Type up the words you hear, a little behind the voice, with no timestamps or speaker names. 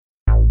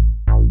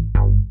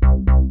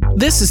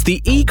This is the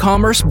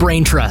E-commerce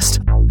Brain Trust,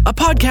 a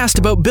podcast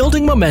about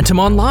building momentum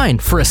online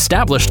for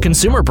established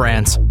consumer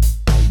brands.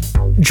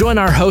 Join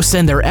our hosts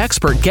and their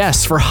expert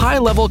guests for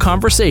high-level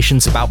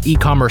conversations about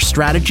e-commerce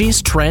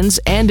strategies, trends,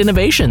 and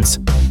innovations.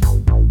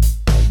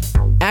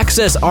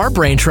 Access our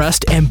Brain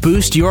Trust and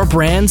boost your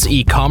brand's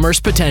e-commerce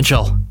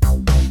potential.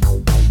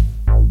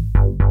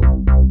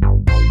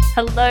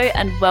 Hello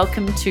and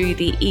welcome to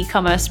the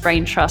E-commerce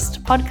Brain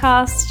Trust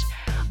podcast.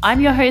 I'm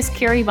your host,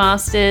 Kiri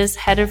Masters,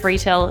 Head of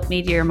Retail,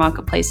 Media and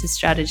Marketplaces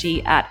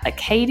Strategy at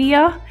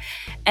Acadia.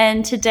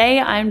 And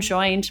today I'm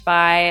joined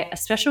by a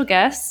special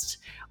guest,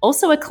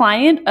 also a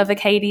client of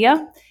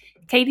Acadia,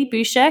 Katie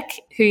Bushek,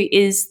 who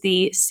is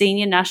the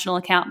Senior National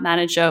Account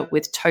Manager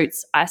with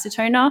Totes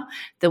Isotoner,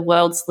 the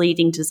world's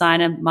leading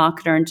designer,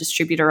 marketer, and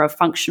distributor of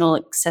functional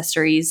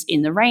accessories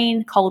in the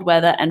rain, cold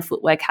weather, and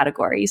footwear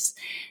categories.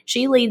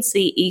 She leads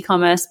the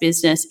e-commerce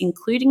business,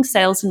 including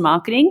sales and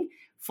marketing,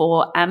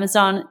 for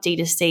Amazon,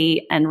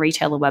 D2C, and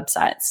retailer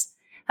websites.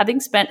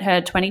 Having spent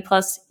her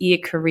 20-plus year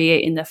career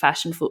in the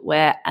fashion,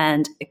 footwear,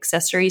 and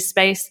accessories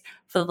space,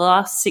 for the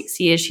last 6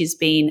 years, she's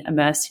been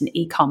immersed in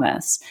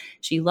e-commerce.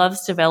 She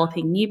loves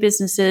developing new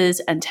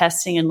businesses and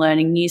testing and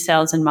learning new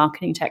sales and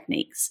marketing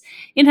techniques.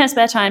 In her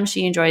spare time,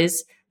 she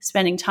enjoys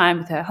spending time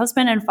with her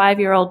husband and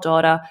 5-year-old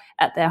daughter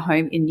at their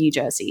home in New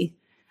Jersey.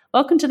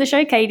 Welcome to the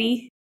show,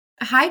 Katie.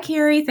 Hi,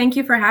 Kiri. Thank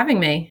you for having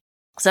me.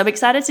 So I'm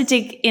excited to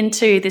dig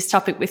into this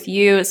topic with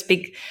you. It's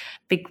big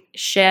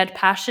shared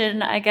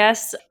passion, I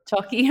guess,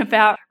 talking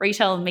about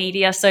retail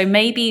media. So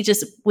maybe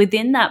just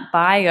within that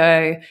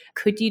bio,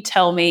 could you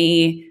tell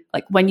me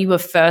like when you were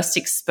first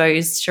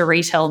exposed to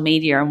retail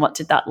media and what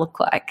did that look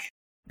like?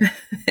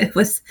 It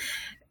was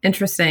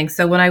interesting.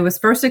 So when I was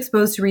first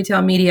exposed to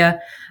retail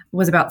media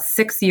was about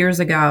 6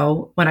 years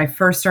ago when I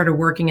first started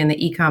working in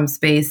the e-com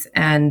space.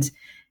 And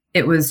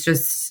it was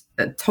just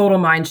a total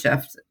mind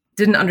shift.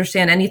 Didn't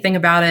understand anything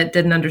about it,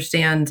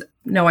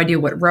 no idea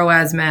what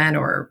ROAS meant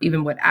or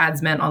even what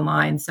ads meant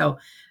online. So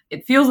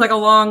it feels like a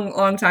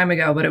long time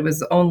ago, but it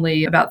was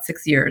only about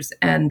 6 years.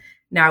 And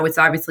now it's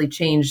obviously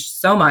changed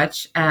so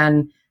much.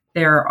 And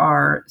there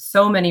are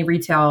so many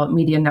retail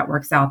media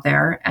networks out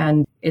there.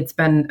 And it's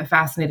been a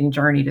fascinating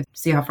journey to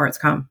see how far it's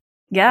come.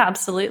 Yeah,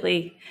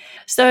 absolutely.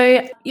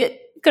 So you've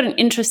got an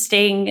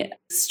interesting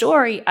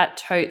story at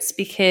Totes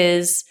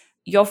because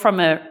you're from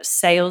a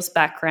sales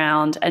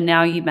background and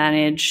now you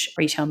manage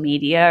retail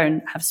media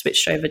and have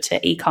switched over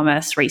to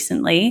e-commerce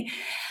recently.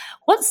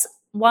 What's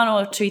one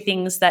or two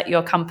things that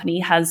your company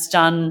has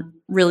done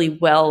really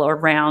well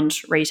around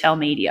retail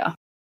media?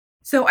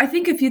 So I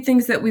think a few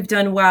things that we've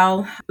done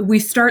well. We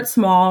start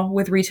small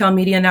with retail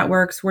media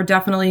networks. We're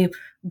definitely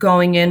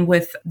going in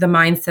with the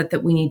mindset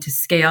that we need to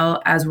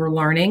scale as we're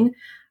learning.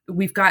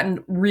 We've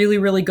gotten really,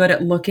 really good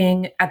at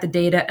looking at the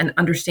data and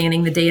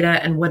understanding the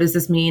data and what does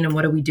this mean and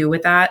what do we do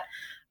with that.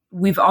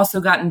 We've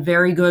also gotten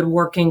very good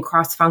working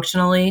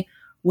cross-functionally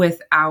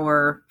with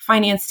our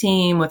finance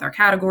team, with our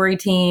category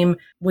team,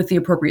 with the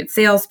appropriate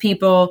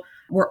salespeople.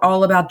 We're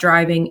all about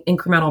driving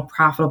incremental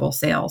profitable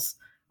sales.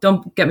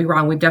 Don't get me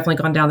wrong, we've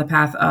definitely gone down the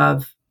path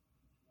of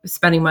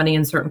spending money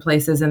in certain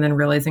places and then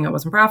realizing it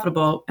wasn't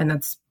profitable. And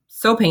that's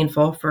so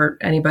painful for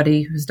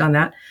anybody who's done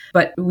that.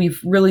 But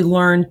we've really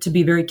learned to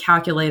be very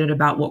calculated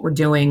about what we're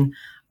doing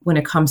when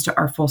it comes to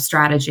our full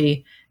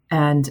strategy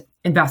and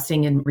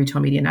investing in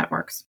retail media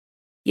networks.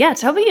 Yeah,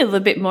 tell me a little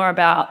bit more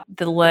about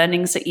the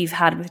learnings that you've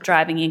had with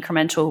driving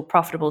incremental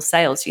profitable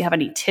sales. Do you have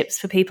any tips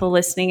for people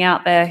listening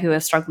out there who are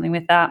struggling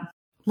with that?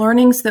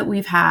 Learnings that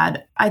we've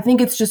had. I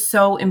think it's just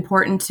so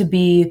important to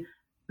be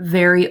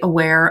very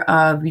aware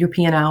of your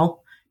P&L,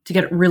 to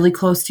get really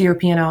close to your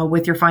P&L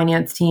with your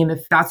finance team,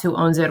 if that's who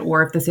owns it,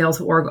 or if the sales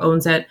org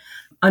owns it,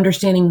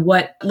 understanding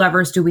what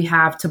levers do we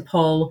have to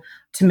pull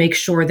to make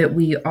sure that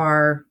we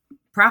are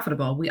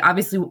profitable. We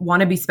obviously want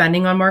to be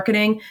spending on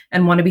marketing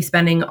and want to be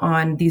spending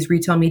on these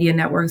retail media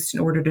networks in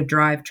order to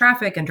drive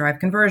traffic and drive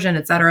conversion,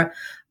 et cetera.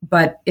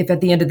 But if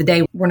at the end of the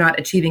day, we're not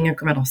achieving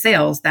incremental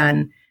sales,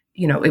 then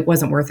it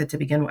wasn't worth it to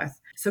begin with.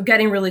 So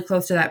getting really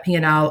close to that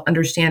P&L,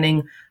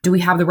 understanding, do we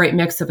have the right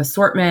mix of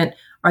assortment?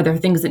 Are there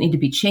things that need to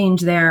be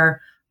changed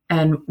there?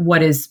 And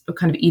what is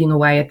kind of eating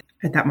away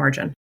at that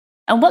margin?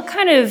 And what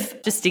kind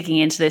of, just digging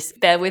into this,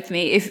 bear with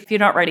me if you're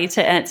not ready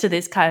to answer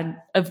this kind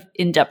of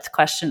in-depth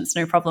questions,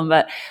 no problem,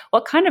 but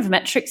what kind of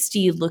metrics do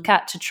you look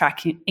at to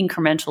track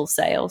incremental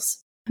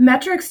sales?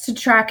 Metrics to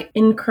track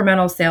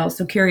incremental sales.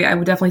 So Kiri, I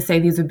would definitely say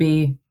these would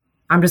be,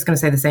 I'm just going to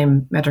say the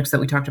same metrics that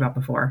we talked about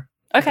before.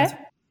 Okay.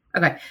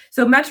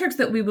 So metrics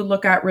that we would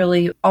look at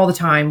really all the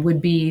time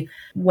would be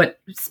what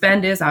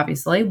spend is,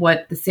 obviously,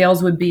 what the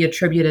sales would be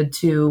attributed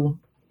to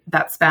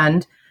that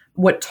spend,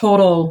 what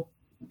total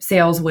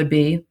sales would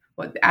be,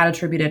 what ad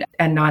attributed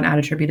and non-ad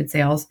attributed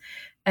sales.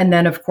 And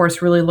then, of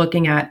course, really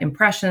looking at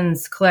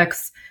impressions,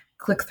 clicks,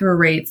 click-through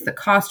rates, the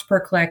cost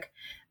per click,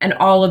 and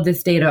all of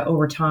this data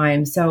over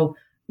time. So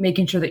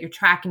making sure that you're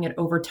tracking it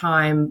over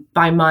time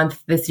by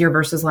month this year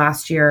versus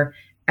last year.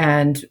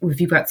 And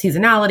if you've got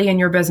seasonality in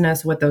your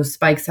business, what those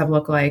spikes have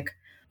looked like.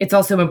 It's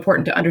also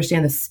important to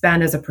understand the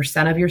spend as a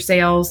percent of your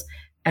sales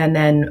and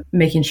then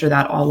making sure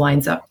that all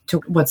lines up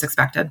to what's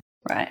expected.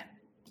 Right.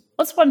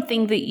 What's one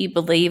thing that you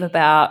believe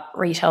about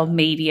retail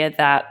media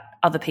that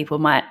other people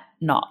might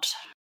not?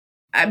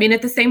 I mean,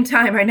 at the same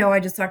time, I know I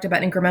just talked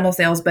about incremental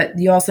sales, but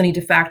you also need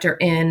to factor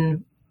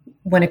in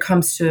when it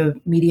comes to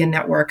media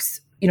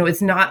networks,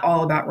 it's not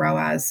all about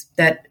ROAS,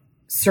 that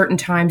certain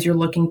times you're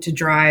looking to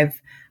drive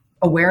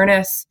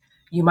awareness.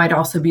 You might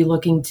also be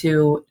looking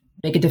to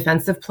make a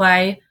defensive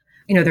play.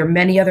 There are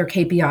many other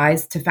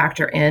KPIs to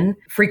factor in.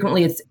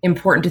 Frequently, it's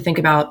important to think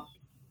about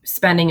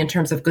spending in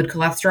terms of good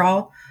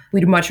cholesterol.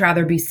 We'd much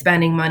rather be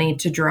spending money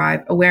to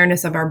drive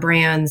awareness of our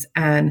brands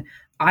and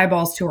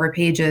eyeballs to our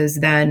pages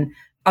than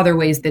other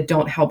ways that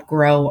don't help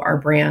grow our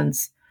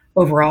brands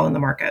overall in the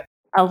market.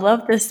 I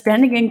love the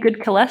spending in good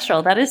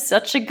cholesterol. That is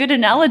such a good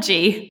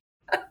analogy.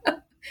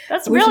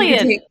 That's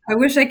brilliant. I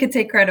wish I could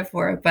take credit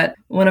for it, but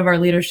one of our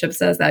leadership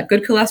says that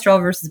good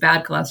cholesterol versus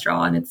bad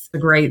cholesterol, and it's a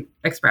great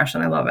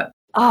expression. I love it.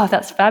 Oh,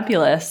 that's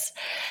fabulous.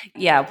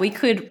 Yeah, we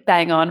could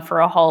bang on for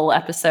a whole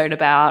episode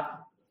about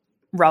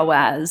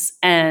ROAS,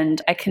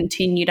 and I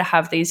continue to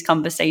have these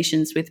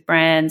conversations with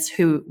brands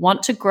who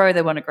want to grow.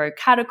 They want to grow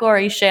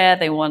category share.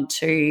 They want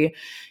to,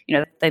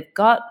 they've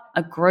got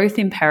a growth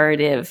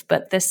imperative,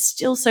 but they're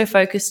still so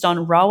focused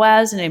on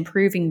ROAS and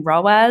improving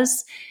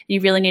ROAS.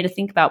 You really need to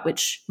think about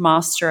which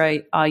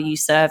master are you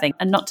serving,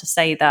 and not to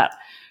say that,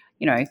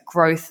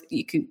 growth,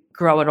 you could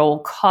grow at all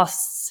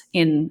costs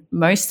in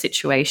most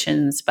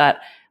situations, but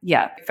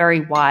yeah,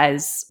 very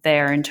wise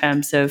there in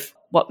terms of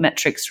what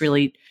metrics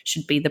really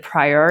should be the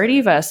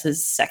priority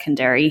versus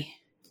secondary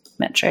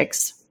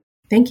metrics.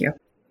 Thank you.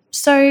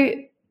 So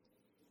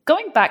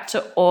going back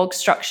to org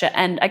structure,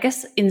 and I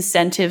guess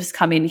incentives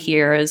come in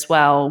here as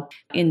well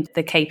in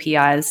the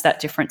KPIs that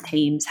different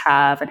teams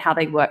have and how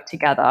they work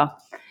together.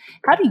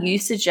 How do you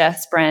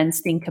suggest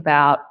brands think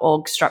about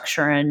org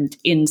structure and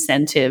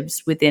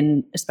incentives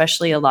within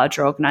especially a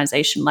larger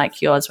organization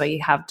like yours, where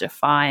you have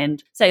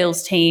defined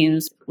sales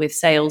teams with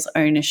sales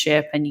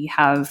ownership and you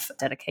have a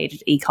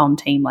dedicated e-com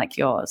team like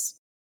yours?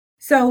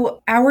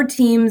 So our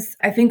teams,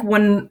 I think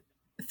one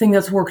thing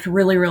that's worked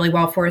really, really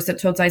well for us at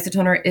Totes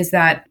Isotoner is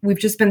that we've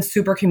just been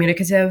super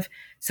communicative.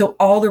 So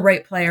all the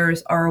right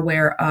players are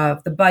aware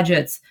of the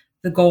budgets,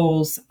 the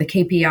goals, the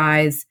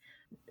KPIs,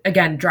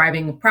 again,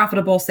 driving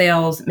profitable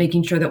sales,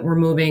 making sure that we're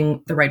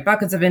moving the right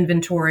buckets of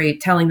inventory,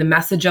 telling the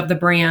message of the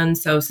brand.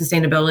 So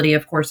sustainability,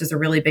 of course, is a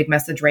really big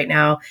message right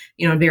now,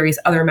 and various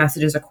other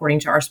messages according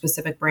to our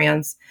specific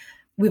brands.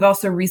 We've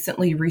also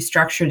recently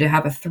restructured to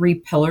have a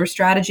 3-pillar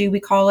strategy, we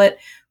call it,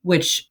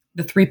 which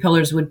the 3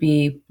 pillars would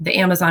be the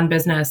Amazon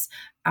business,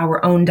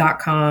 our own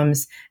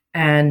 .coms,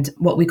 and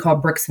what we call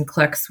bricks and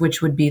clicks,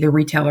 which would be the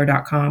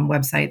retailer.com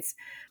websites.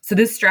 So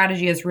this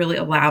strategy has really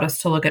allowed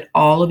us to look at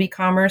all of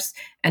e-commerce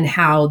and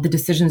how the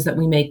decisions that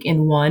we make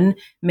in one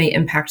may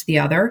impact the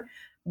other,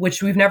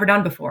 which we've never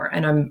done before.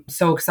 And I'm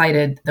so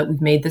excited that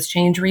we've made this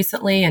change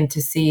recently and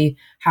to see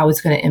how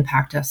it's going to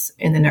impact us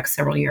in the next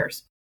several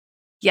years.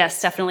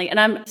 Yes, definitely. And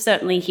I'm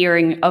certainly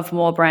hearing of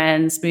more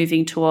brands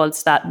moving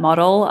towards that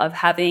model of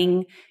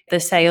having the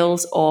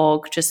sales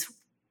org just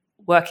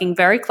working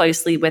very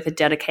closely with a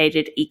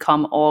dedicated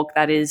e-com org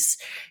that is,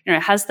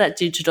 has that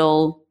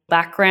digital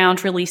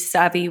background, really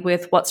savvy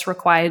with what's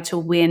required to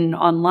win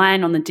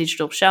online on the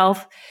digital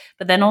shelf.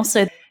 But then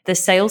also the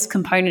sales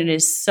component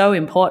is so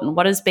important.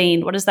 What does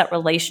that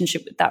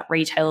relationship with that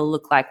retailer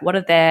look like? What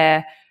are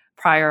their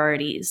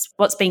priorities?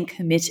 What's being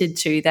committed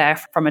to there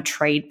from a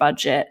trade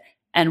budget?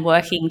 And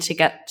working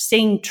to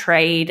seeing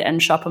trade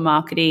and shopper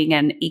marketing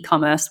and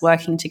e-commerce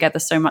working together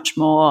so much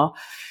more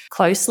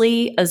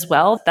closely as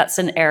well. That's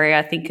an area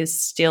I think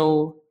is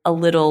still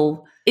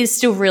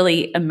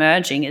really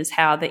emerging, is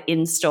how the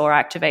in-store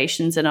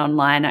activations and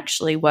online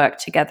actually work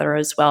together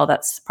as well.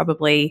 That's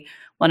probably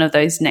one of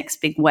those next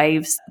big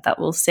waves that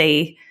we'll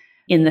see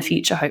in the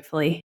future,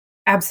 hopefully.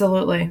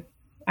 Absolutely.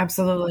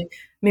 Absolutely.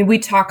 I mean, we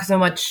talk so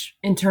much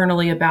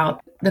internally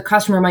about the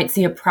customer might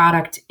see a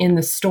product in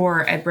the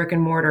store at brick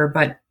and mortar,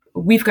 but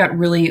we've got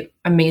really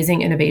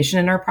amazing innovation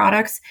in our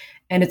products,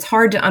 and it's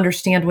hard to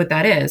understand what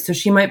that is. So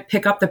she might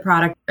pick up the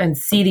product and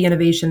see the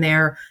innovation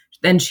there.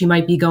 Then she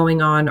might be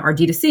going on our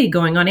D2C,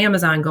 going on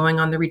Amazon, going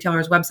on the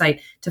retailer's website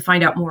to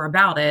find out more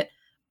about it,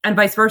 and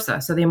vice versa.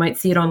 So they might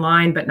see it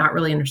online, but not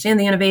really understand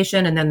the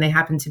innovation. And then they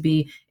happen to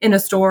be in a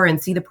store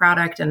and see the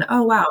product and,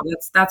 oh, wow,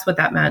 that's what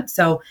that meant.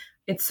 So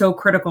it's so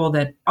critical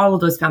that all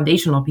of those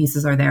foundational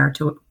pieces are there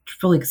to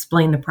fully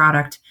explain the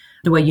product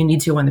the way you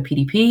need to on the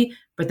PDP,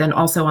 but then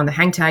also on the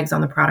hang tags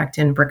on the product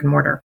in brick and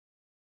mortar.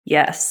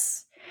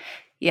 Yes.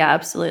 Yeah,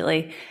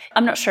 absolutely.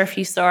 I'm not sure if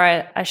you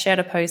saw, I shared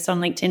a post on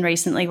LinkedIn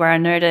recently where I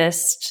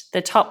noticed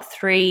the top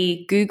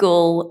 3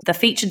 Google, the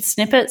featured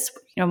snippets.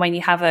 When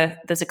you have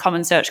there's a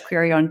common search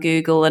query on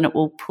Google and it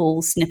will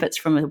pull snippets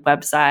from a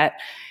website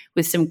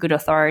with some good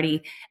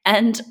authority.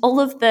 And all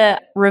of the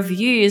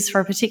reviews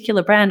for a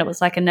particular brand, it was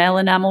like a nail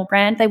enamel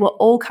brand, they were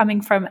all coming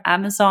from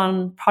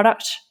Amazon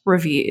product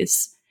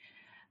reviews.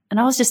 And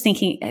I was just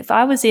thinking, if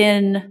I was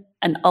in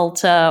an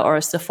Ulta or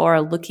a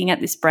Sephora looking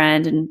at this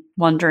brand and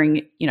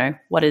wondering,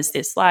 what is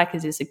this like?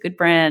 Is this a good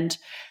brand?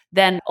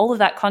 Then all of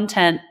that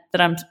content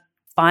that I'm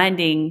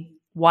finding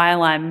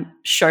while I'm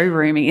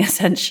showrooming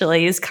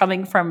essentially is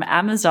coming from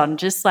Amazon.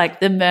 Just like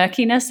the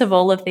murkiness of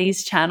all of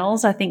these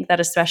channels, I think that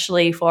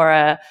especially for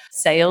a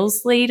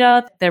sales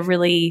leader,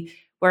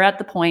 we're at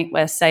the point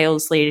where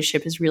sales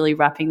leadership is really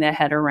wrapping their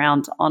head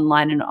around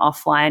online and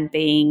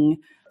offline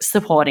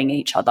supporting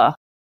each other.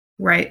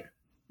 Right.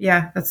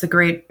 Yeah, that's a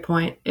great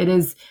point. It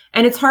is.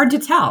 And it's hard to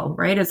tell,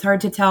 right? It's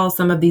hard to tell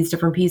some of these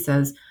different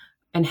pieces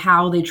and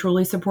how they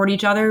truly support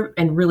each other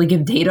and really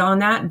give data on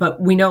that. But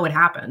we know it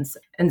happens.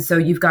 And so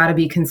you've got to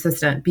be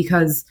consistent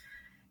because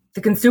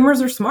the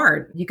consumers are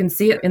smart. You can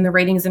see it in the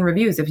ratings and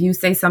reviews. If you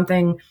say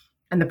something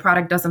and the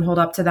product doesn't hold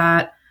up to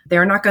that,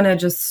 they're not going to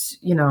just,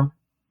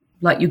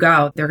 let you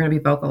go. They're going to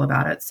be vocal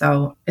about it.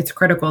 So it's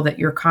critical that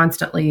you're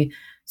constantly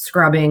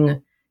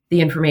scrubbing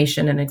the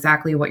information and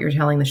exactly what you're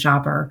telling the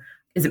shopper.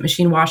 Is it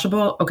machine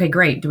washable? Okay,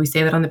 great. Do we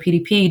say that on the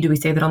PDP? Do we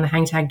say that on the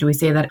hang tag? Do we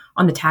say that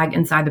on the tag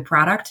inside the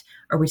product?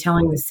 Are we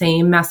telling the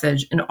same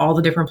message in all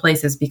the different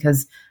places?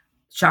 Because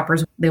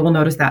shoppers, they will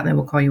notice that and they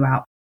will call you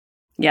out.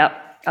 Yep,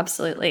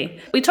 absolutely.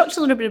 We talked a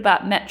little bit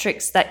about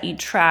metrics that you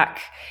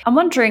track. I'm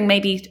wondering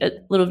maybe a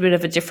little bit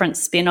of a different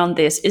spin on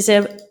this.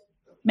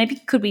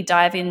 Could we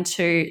dive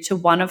into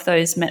one of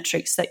those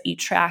metrics that you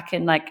track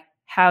and like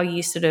how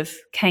you sort of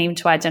came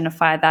to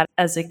identify that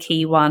as a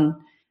key one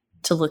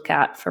to look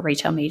at for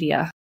retail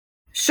media?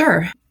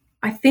 Sure.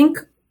 I think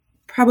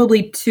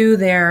probably two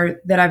there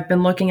that I've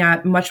been looking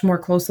at much more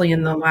closely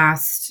in the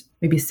last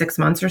maybe 6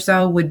 months or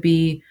so would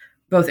be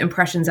both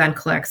impressions and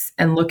clicks,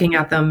 and looking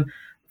at them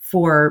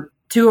for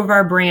two of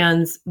our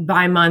brands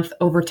by month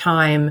over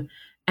time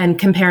and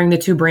comparing the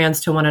two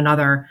brands to one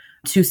another,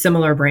 two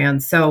similar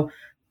brands. So,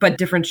 but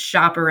different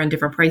shopper and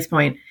different price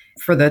point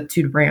for the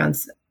two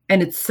brands.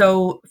 And it's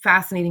so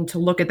fascinating to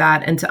look at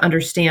that and to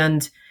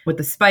understand what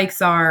the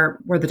spikes are,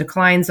 where the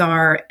declines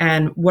are,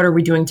 and what are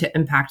we doing to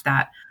impact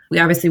that. We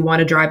obviously want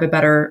to drive a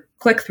better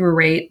click-through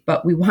rate,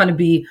 but we want to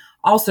be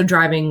also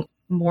driving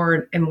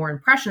more and more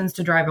impressions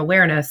to drive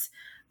awareness.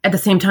 At the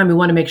same time, we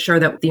want to make sure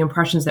that the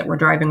impressions that we're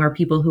driving are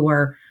people who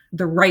are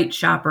the right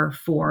shopper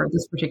for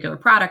this particular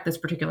product, this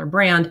particular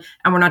brand,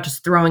 and we're not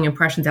just throwing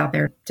impressions out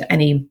there to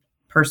any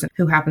person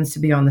who happens to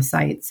be on the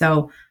site.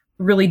 So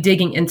really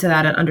digging into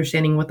that and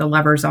understanding what the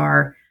levers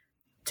are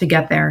to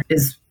get there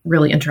is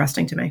really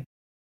interesting to me.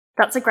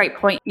 That's a great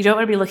point. You don't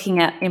want to be looking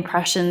at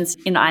impressions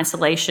in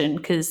isolation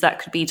because that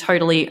could be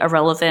totally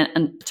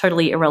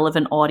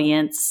irrelevant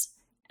audience.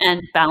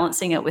 And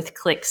balancing it with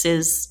clicks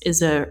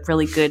is a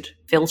really good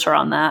filter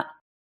on that.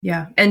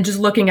 Yeah. And just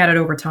looking at it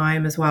over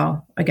time as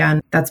well.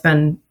 Again, that's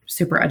been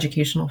super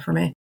educational for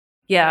me.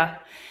 Yeah.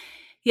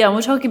 Yeah. And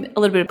we're talking a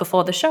little bit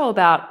before the show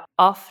about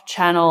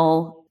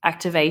off-channel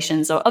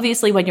activations. So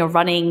obviously when you're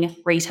running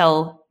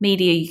retail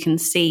media, you can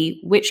see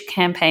which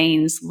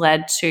campaigns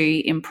led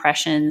to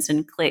impressions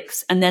and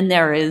clicks. And then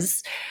there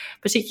is,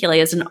 particularly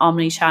as an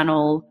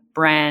omni-channel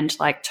brand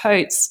like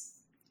Totes,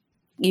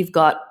 you've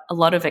got a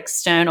lot of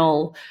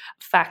external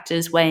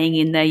factors weighing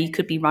in there. You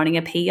could be running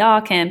a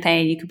PR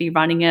campaign. You could be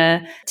running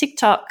a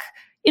TikTok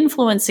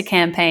influencer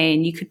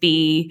campaign. You could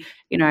be,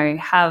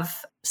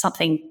 have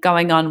something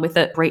going on with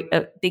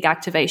a big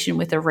activation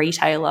with a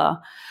retailer.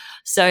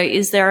 So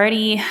is there do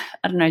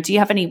you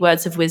have any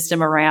words of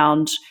wisdom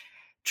around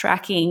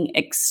tracking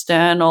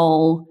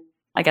external,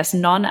 I guess,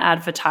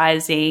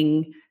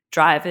 non-advertising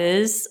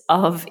drivers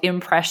of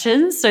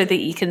impressions so that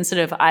you can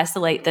sort of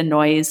isolate the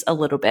noise a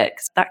little bit?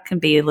 'Cause that can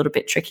be a little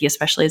bit tricky,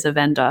 especially as a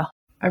vendor.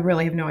 I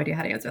really have no idea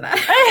how to answer that.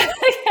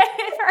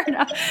 Okay, fair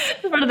enough.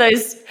 It's one of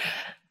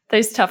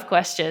those tough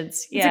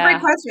questions. Yeah. It's a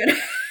great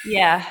question.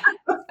 Yeah.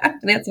 I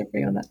have an answer for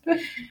you on that.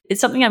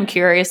 It's something I'm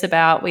curious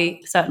about.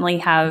 We certainly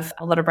have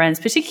a lot of brands,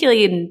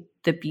 particularly in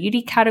the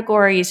beauty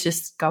categories,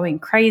 just going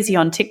crazy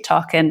on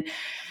TikTok, and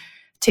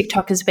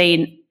TikTok has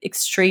been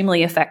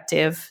extremely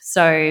effective.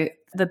 So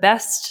the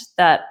best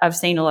that I've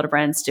seen a lot of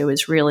brands do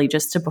is really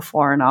just a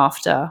before and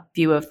after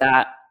view of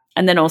that.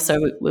 And then also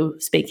we were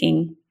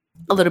speaking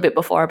a little bit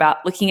before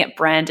about looking at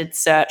branded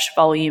search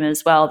volume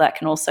as well. That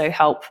can also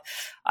help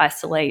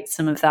isolate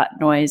some of that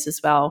noise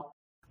as well.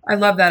 I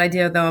love that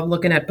idea, though, of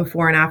looking at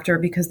before and after,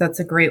 because that's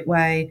a great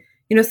way.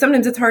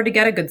 Sometimes it's hard to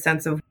get a good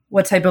sense of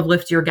what type of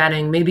lift you're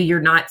getting. Maybe you're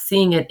not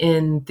seeing it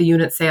in the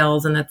unit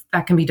sales, and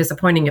that can be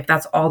disappointing if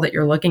that's all that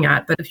you're looking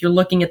at. But if you're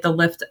looking at the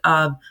lift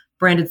of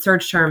branded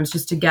search terms,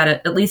 just to get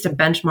at least a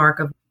benchmark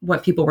of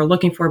what people were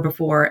looking for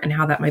before and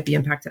how that might be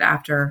impacted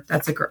after,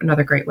 that's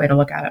another great way to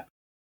look at it.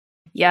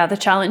 Yeah, the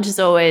challenge is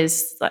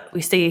always like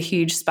we see a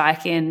huge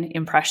spike in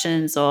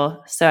impressions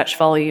or search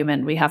volume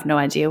and we have no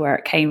idea where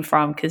it came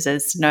from because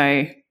there's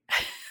no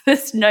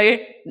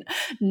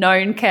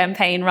known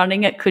campaign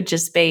running. It could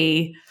just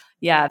be,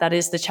 that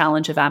is the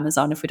challenge of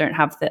Amazon if we don't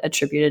have the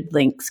attributed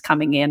links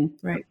coming in.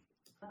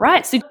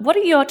 Right. So what are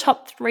your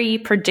top 3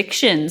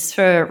 predictions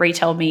for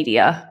retail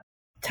media?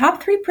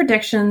 Top 3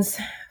 predictions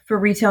for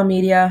retail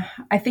media,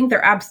 I think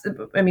they're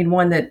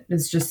one that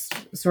is just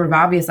sort of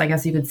obvious, I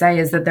guess you could say,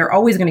 is that they're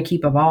always going to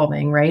keep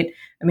evolving, right?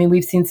 I mean,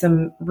 we've seen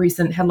some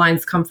recent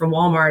headlines come from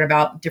Walmart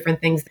about different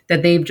things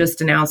that they've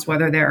just announced,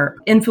 whether their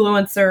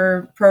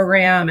influencer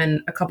program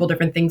and a couple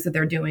different things that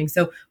they're doing.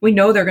 So we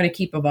know they're going to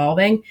keep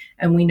evolving,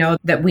 and we know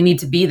that we need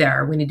to be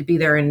there. We need to be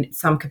there in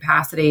some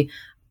capacity,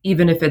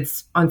 even if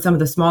it's on some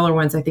of the smaller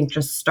ones. I think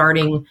just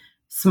starting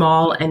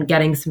small and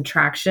getting some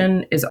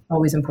traction is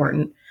always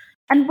important.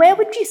 And where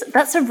would you,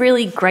 that's a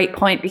really great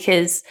point,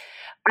 because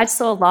I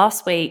saw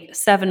last week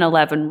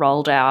 7-Eleven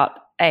rolled out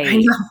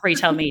a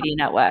retail media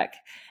network.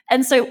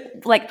 And so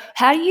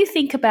how do you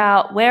think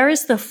about where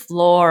is the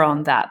floor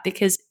on that?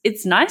 Because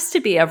it's nice to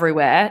be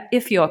everywhere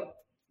if you're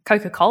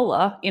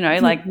Coca-Cola,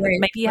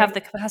 maybe you have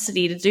the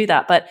capacity to do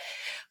that. But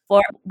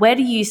where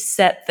do you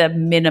set the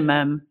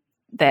minimum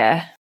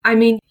there? I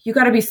mean, you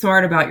got to be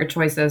smart about your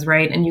choices,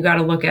 right? And you got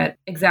to look at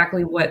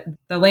exactly what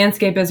the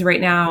landscape is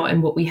right now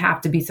and what we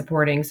have to be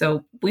supporting.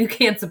 So we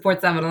can't support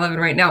 7-Eleven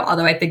right now,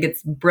 although I think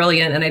it's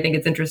brilliant and I think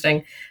it's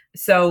interesting.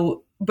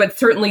 So, but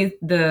certainly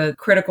the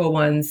critical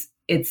ones,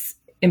 it's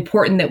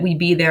important that we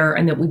be there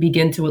and that we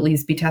begin to at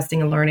least be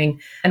testing and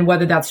learning. And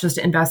whether that's just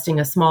investing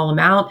a small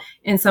amount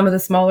in some of the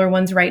smaller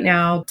ones right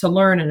now to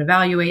learn and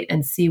evaluate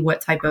and see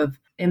what type of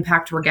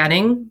impact we're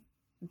getting,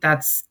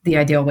 that's the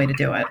ideal way to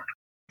do it.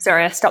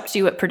 Sorry, I stopped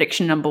you at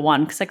prediction number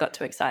 1 because I got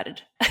too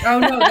excited. Oh,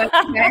 no, that's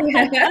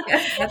okay.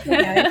 That's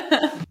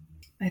okay.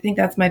 I think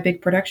that's my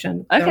big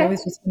prediction. Okay. They're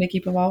always just going to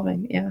keep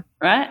evolving. Yeah.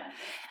 Right.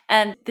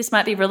 And this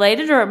might be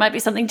related or it might be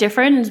something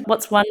different.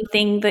 What's one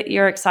thing that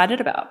you're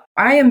excited about?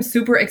 I am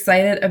super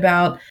excited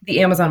about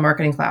the Amazon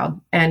Marketing Cloud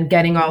and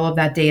getting all of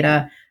that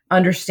data,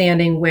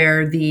 understanding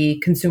where the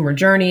consumer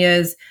journey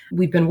is.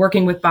 We've been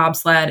working with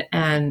Bobsled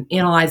and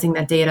analyzing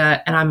that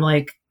data. And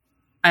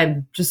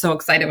I'm just so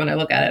excited when I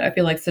look at it. I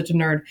feel like such a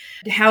nerd.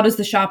 How does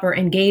the shopper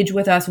engage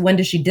with us? When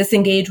does she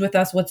disengage with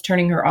us? What's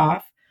turning her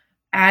off?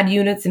 Ad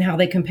units and how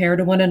they compare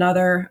to one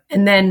another.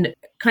 And then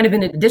kind of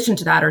in addition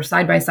to that, or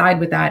side by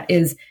side with that,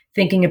 is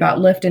thinking about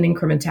lift and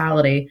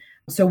incrementality.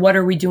 So what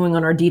are we doing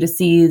on our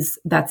D2Cs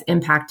that's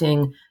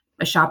impacting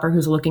a shopper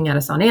who's looking at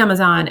us on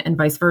Amazon and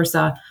vice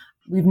versa?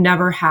 We've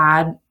never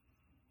had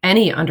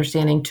any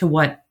understanding to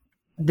what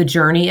the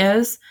journey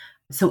is.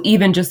 So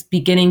even just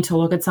beginning to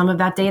look at some of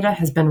that data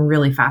has been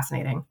really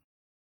fascinating.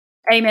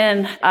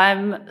 Amen.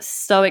 I'm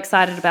so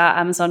excited about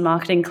Amazon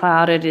Marketing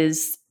Cloud. It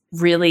is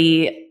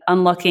really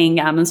unlocking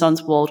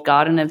Amazon's walled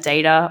garden of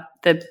data.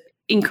 The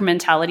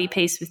incrementality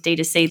piece with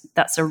D2C,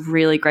 that's a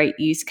really great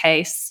use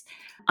case.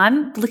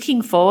 I'm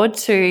looking forward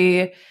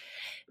to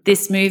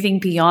this moving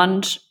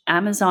beyond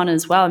Amazon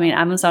as well. I mean,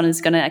 Amazon is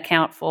going to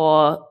account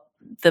for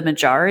the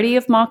majority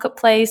of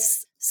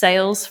marketplace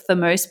sales for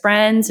most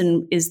brands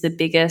and is the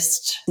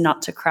biggest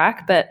nut to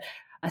crack. But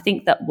I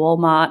think that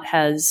Walmart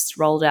has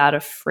rolled out a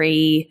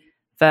free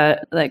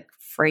data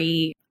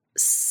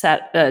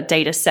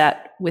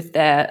set with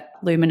their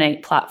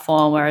Luminate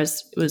platform,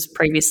 whereas it was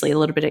previously a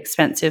little bit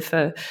expensive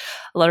for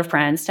a lot of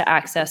brands to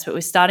access. But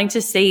we're starting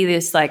to see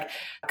this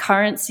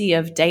currency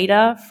of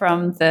data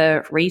from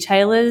the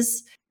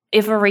retailers.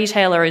 If a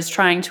retailer is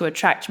trying to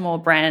attract more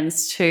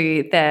brands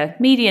to their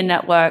media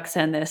networks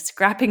and they're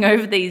scrapping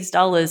over these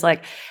dollars,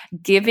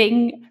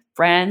 giving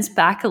brands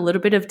back a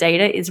little bit of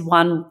data is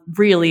one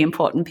really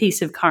important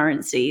piece of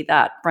currency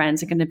that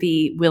brands are going to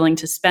be willing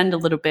to spend a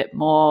little bit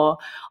more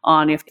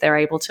on if they're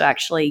able to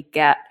actually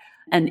get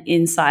an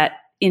insight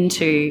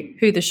into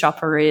who the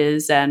shopper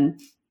is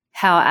and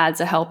how ads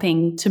are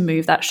helping to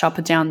move that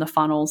shopper down the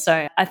funnel.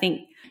 So I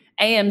think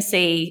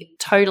AMC,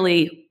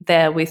 totally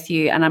there with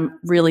you, and I'm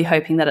really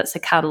hoping that it's a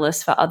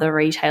catalyst for other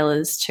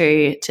retailers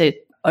to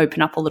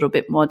open up a little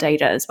bit more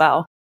data as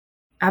well.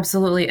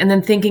 Absolutely. And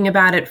then thinking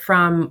about it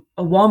from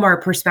a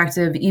Walmart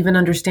perspective, even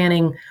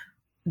understanding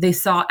they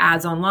saw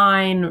ads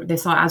online, they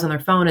saw ads on their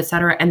phone, et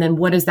cetera. And then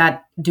what does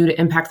that do to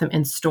impact them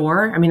in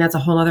store? I mean, that's a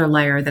whole other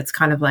layer that's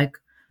kind of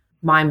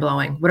mind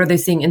blowing. What are they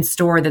seeing in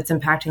store that's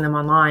impacting them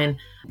online?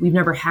 We've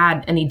never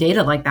had any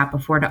data like that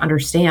before to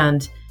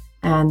understand.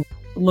 And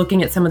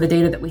looking at some of the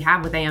data that we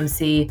have with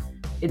AMC,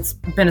 it's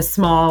been a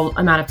small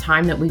amount of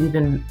time that we've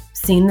even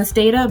seen this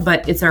data,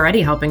 but it's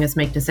already helping us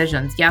make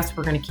decisions. Yes,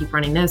 we're going to keep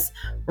running this.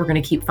 We're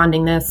going to keep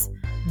funding this.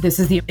 This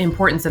is the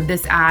importance of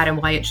this ad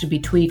and why it should be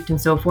tweaked and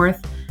so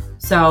forth.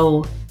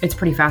 So it's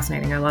pretty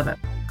fascinating. I love it.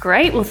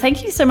 Great. Well,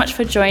 thank you so much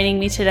for joining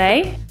me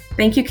today.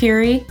 Thank you,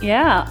 Kiri.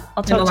 Yeah,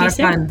 I'll talk to you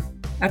soon.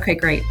 Fun. Okay,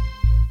 great.